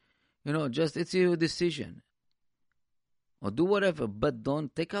 Just it's your decision. Or do whatever, but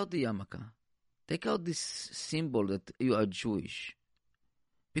don't take out the yarmulke. Take out this symbol that you are Jewish.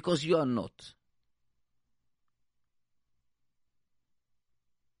 Because you are not.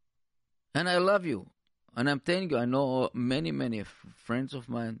 And I love you. And I'm telling you, I know many friends of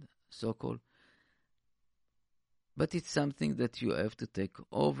mine, so-called. But it's something that you have to take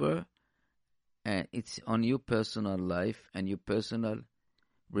over. And it's on your personal life and your personal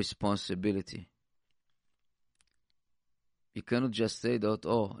responsibility. You cannot just say that,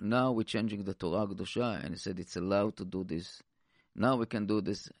 now we're changing the Torah Kedusha, and he said it's allowed to do this. Now we can do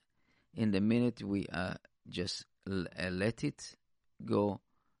this. In the minute we just let it go,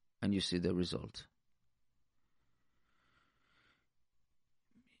 and you see the result.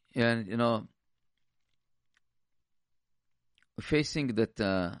 And, facing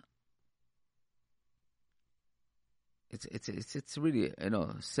that, it's really,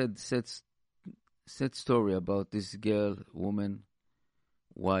 sad story about this girl, woman,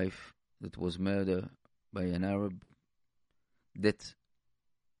 wife that was murdered by an Arab, that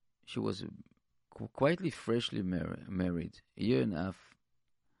she was quietly freshly married, a year and a half,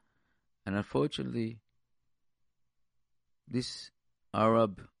 and unfortunately this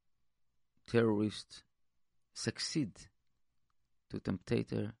Arab terrorist succeed to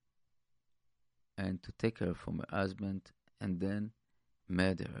tempt her and to take her from her husband and then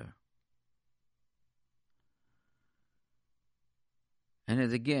murder her.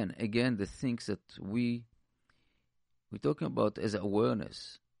 And again, the things that we're talking about as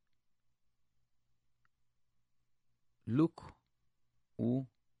awareness. Look, who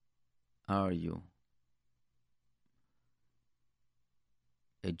are you?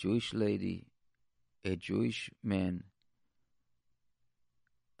 A Jewish lady, a Jewish man,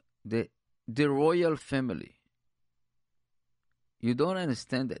 the royal family. You don't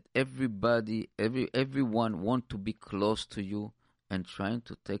understand that everyone want to be close to you and trying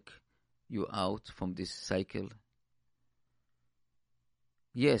to take you out from this cycle.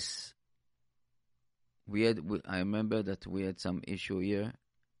 Yes, I remember that we had some issue here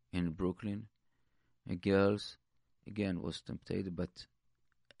in Brooklyn. Girls, again, was tempted, but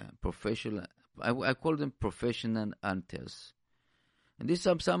professional. I call them professional hunters. And this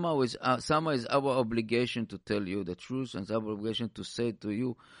somehow is our obligation to tell you the truth, and our obligation to say to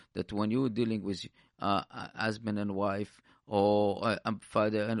you that when you're dealing with husband and wife, or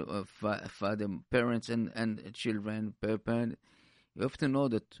father and parents and children, parent, you have to know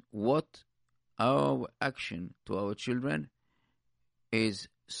that what our action to our children is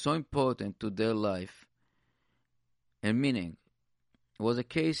so important to their life. And meaning, there was a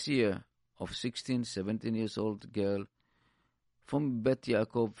case here of 16, 17 years old girl from Bet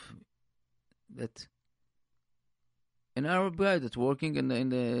Yaakov, that an Arab guy that's working in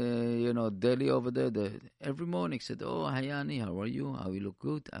the Delhi over there, every morning said, "Oh, Hayani, how are you? How you look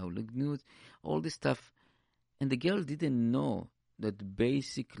good? How you look good?" All this stuff, and the girl didn't know that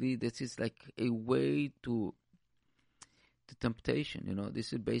basically this is like a way to temptation.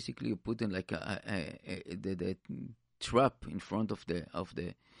 This is basically you put in like the trap in front of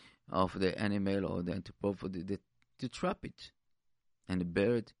the of the animal or the anthropophody, to trap it. And the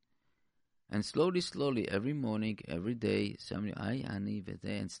bird, and slowly, every morning, every day, somebody, hi, honey,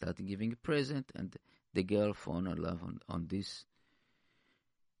 and started giving a present, and the girl fall in love on this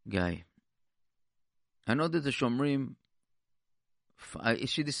guy. I know that the Shomrim,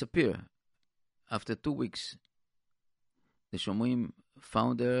 she disappeared. After 2 weeks, the Shomrim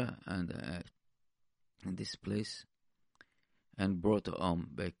found her and in this place and brought her home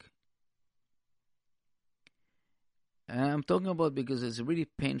back. And I'm talking about because it's really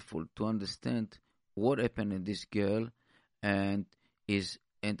painful to understand what happened in this girl, and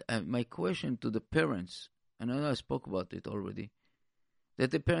my question to the parents, and I know I spoke about it already,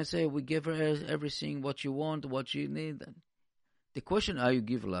 that the parents say we give her everything what she want, what she need. The question: are you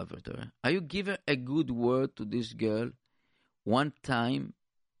give love to her? Are you give her a good word to this girl one time?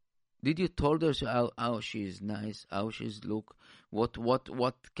 Did you told her how she is nice, how she's look, what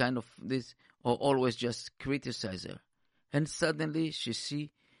kind of this, or always just criticize her? And suddenly she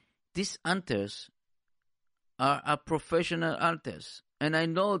see these hunters are professional hunters, and I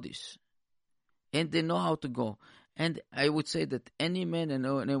know this, and they know how to go. And I would say that any man and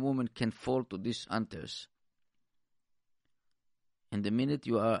any woman can fall to these hunters. And the minute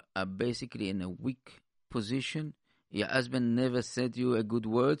you are basically in a weak position, your husband never said you a good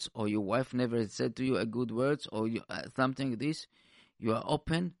words, or your wife never said to you a good words, or you, something like this, you are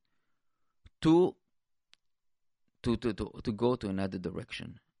open to go to another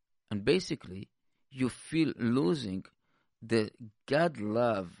direction. And basically, you feel losing the God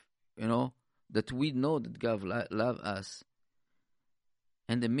love, that we know that God love us.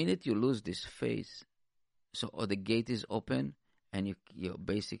 And the minute you lose this faith, or the gate is open, and you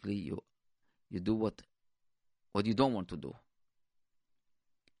basically you do what you don't want to do.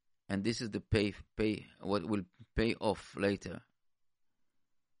 And this is the pay what will pay off later.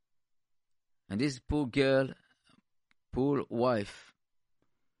 And this poor girl, poor wife,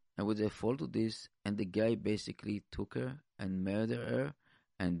 and would they fall to this, and the guy basically took her and murdered her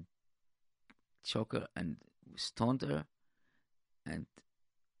and choked her and stoned her, and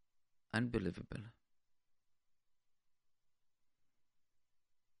unbelievable.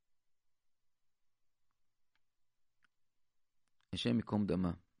 השם ייקום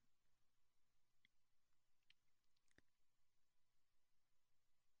דמה.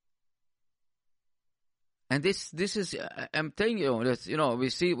 And this is, I'm telling you,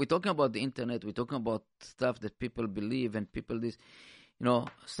 that, we're talking about the internet, we're talking about stuff that people believe, and people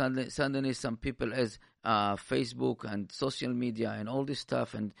suddenly some people as Facebook and social media and all this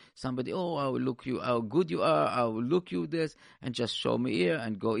stuff, and somebody, I will look you, how good you are, I will look you this, and just show me here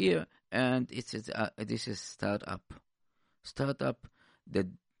and go here, and this is startup, that,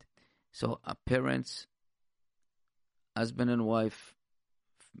 so parents, husband and wife,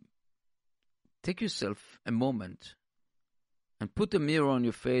 take yourself a moment and put a mirror on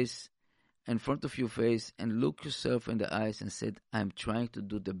your face, in front of your face, and look yourself in the eyes and said, I'm trying to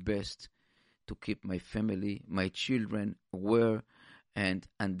do the best to keep my family, my children aware and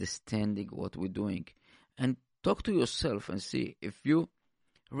understanding what we're doing. And talk to yourself and see if you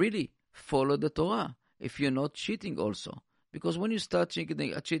really follow the Torah, if you're not cheating also. Because when you start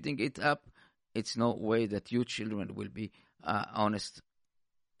cheating it up, it's no way that your children will be honest,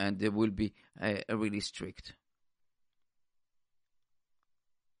 and they will be really strict.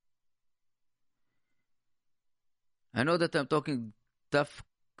 I know that I'm talking tough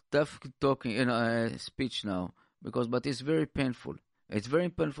talking in speech now, but it's very painful. It's very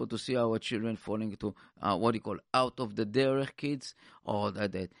painful to see our children falling into what you call out of the derech kids, or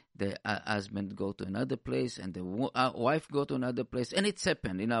that the husband go to another place and the wife go to another place, and it's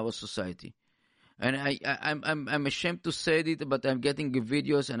happened in our society. And I'm ashamed to say it, but I'm getting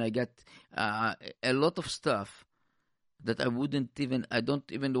videos, and I get a lot of stuff that I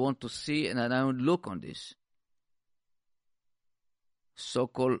don't even want to see, and I don't look on this.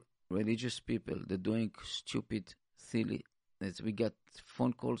 So-called religious people, they're doing stupid, silly. We got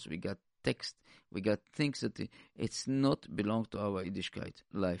phone calls, we got text, we got things that it's not belong to our Yiddishkeit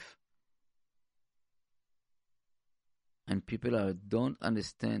life. And people don't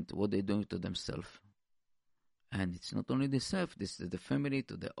understand what they're doing to themselves. And it's not only themselves, this is the family,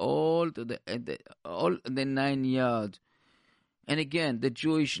 all the 9 yards. And again, the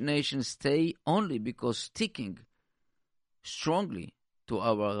Jewish nation stay only because sticking strongly to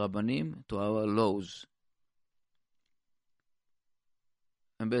our Rabbanim, to our laws.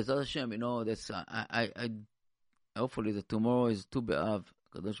 And Be'ezrat Hashem, that's I hopefully that tomorrow is Tu B'Av.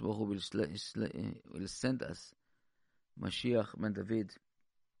 Kadosh Baruch Hu will send us Mashiach ben David,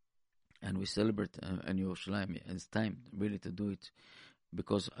 and we celebrate in Yerushalayim. It's time really to do it.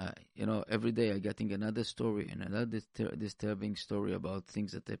 because every day I'm getting another story and another disturbing story about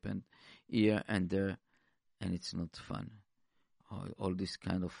things that happened here and there, and it's not fun. All this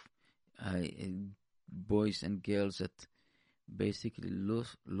kind of boys and girls that basically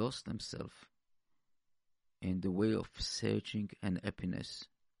lost themselves in the way of searching and happiness.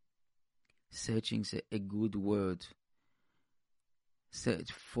 Searching a good word.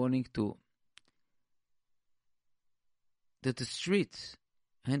 Falling to the street.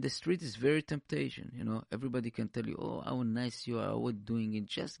 And the street is very temptation, Everybody can tell you, oh, how nice you are, what doing it,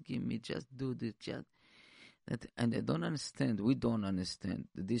 just give me, just do this, just that. And they don't understand, we don't understand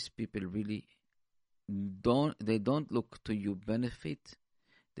that these people really don't look to your benefit,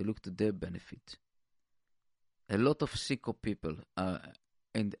 they look to their benefit. A lot of sicko people are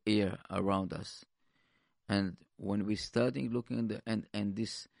in the air around us. And when we starting looking at and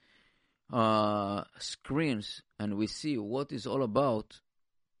this screens and we see what it's all about,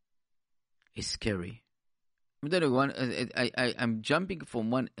 it's scary. I'm jumping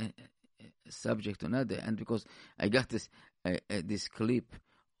from one subject to another, and because I got this clip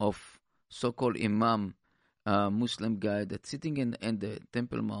of so-called imam, Muslim guy that's sitting in the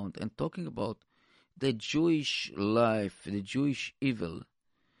Temple Mount and talking about the Jewish life, the Jewish evil.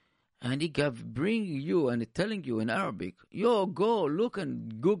 And he bring you and telling you in Arabic, go look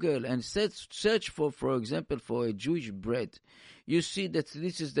and Google and search for example, for a Jewish bread. You see that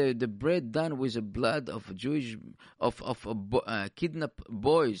this is the bread done with the blood of Jewish kidnapped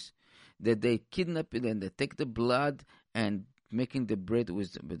boys. That they kidnap it and they take the blood and making the bread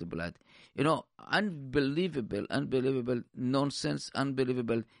with the blood. Unbelievable nonsense,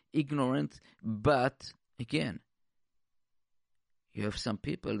 unbelievable ignorant. But again, you have some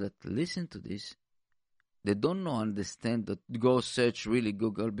people that listen to this. They don't understand that. Go search really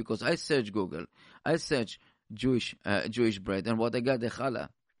Google, because I search Google. I search Jewish bread, and what I got, the challah,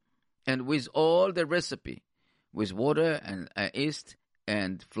 and with all the recipe, with water and yeast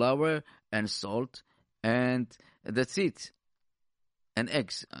and flour and salt, and that's it. And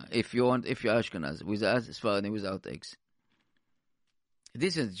eggs, if you're Ashkenaz, without eggs.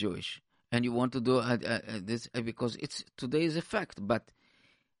 This is Jewish. And you want to do this because today is a fact. But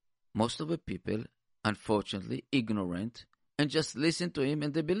most of the people, unfortunately, ignorant and just listen to him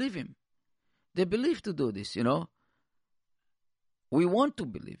and they believe him. They believe to do this, We want to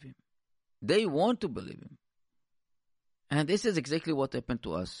believe him. They want to believe him. And this is exactly what happened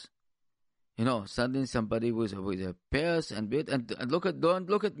to us. Suddenly somebody with a pears and beard, and don't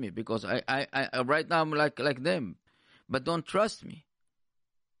look at me, because I right now I'm like them, but don't trust me.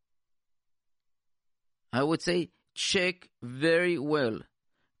 I would say check very well.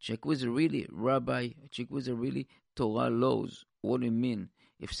 Check with a really rabbi. Check with a really Torah laws. What do you mean?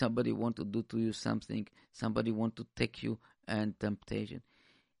 If somebody want to do to you something, somebody want to take you and temptation,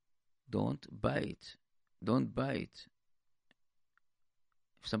 don't buy it. Don't buy it.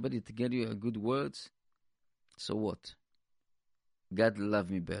 If somebody to get you a good words, so what? God love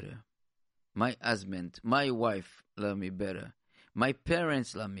me better. My husband, my wife love me better. My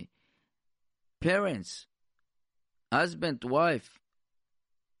parents love me. Parents, husband, wife,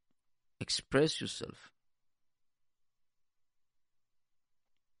 express yourself.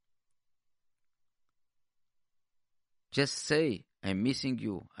 Just say, I'm missing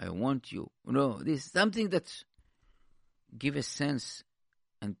you, I want you. This is something that give a sense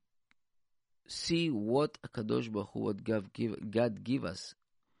and see what HaKadosh Baruch Hu, what God give us.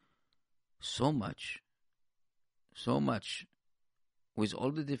 So much, with all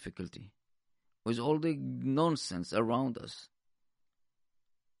the difficulty, with all the nonsense around us.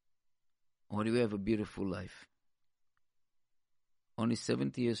 Or do we have a beautiful life? Only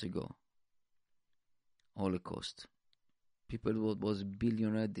 70 years ago, Holocaust. People who was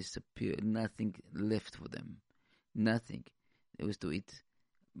billionaire disappeared. Nothing left for them. Nothing. They was to eat.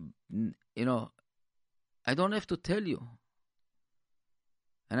 I don't have to tell you.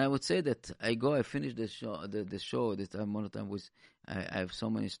 And I would say that I finish the show, the show this time, one time was, I have so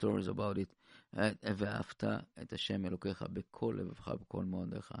many stories about it. ואהבת את השם אלוקיך בכל לבבך בכל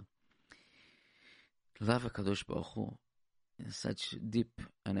מאודך. Love HaKadosh Baruch Hu in such deep.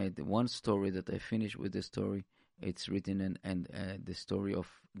 And one story that I finished with the story, it's written and the story of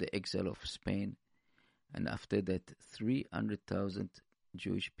the exile of Spain. And after that, 300,000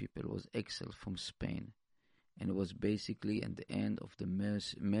 Jewish people was exiled from Spain. And it was basically at the end of the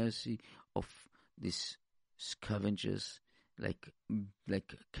mercy of these scavengers, like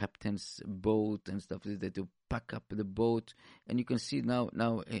captain's boat and stuff like that, to pack up the boat. And you can see now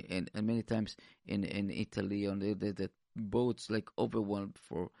and many times in Italy on the boats like overwhelmed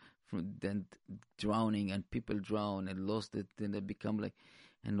then drowning, and people drown and lost it. Then they become like,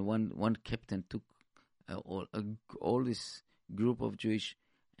 and one captain took all this group of Jewish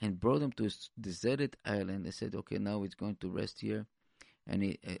and brought them to a deserted island. They said, okay, now it's going to rest here. And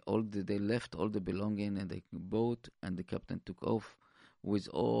they left all the belonging and the boat, and the captain took off with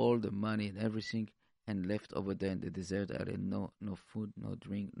all the money and everything, and left over there in the desert island. No food, no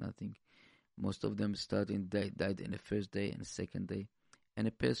drink, nothing. Most of them died in the first day and the second day. And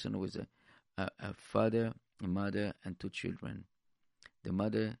a person with a father, a mother, and 2 children. The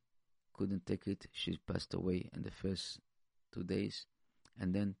mother couldn't take it. She passed away in the first 2 days.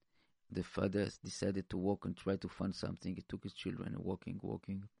 And then the father decided to walk and try to find something. He took his children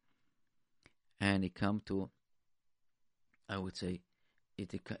walking. And he come to, I would say,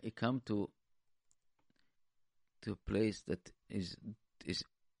 it come to a place that is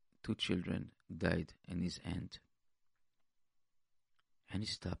 2 children died in his hand. And he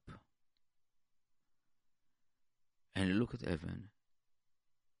stopped. And he looked at heaven,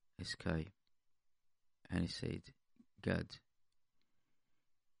 the sky, and he said, God,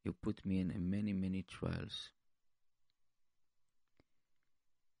 you put me in many, many trials.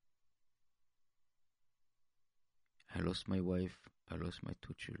 I lost my wife, I lost my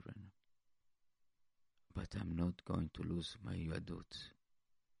 2 children. But I'm not going to lose my JRoot,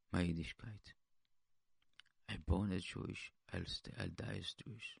 my Yiddishkeit. I'm born as Jewish, I'll die as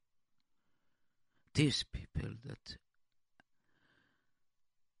Jewish. These people that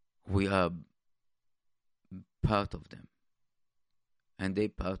we are part of them, and they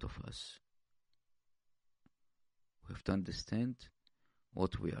part of us. We have to understand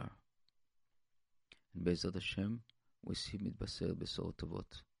what we are. And Be'ezrat Hashem, we see mitbaser besorot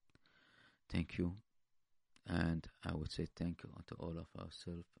tovot. Thank you. And I would say thank you to all of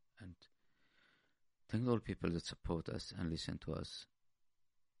ourselves, and thank all people that support us and listen to us,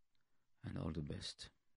 and all the best.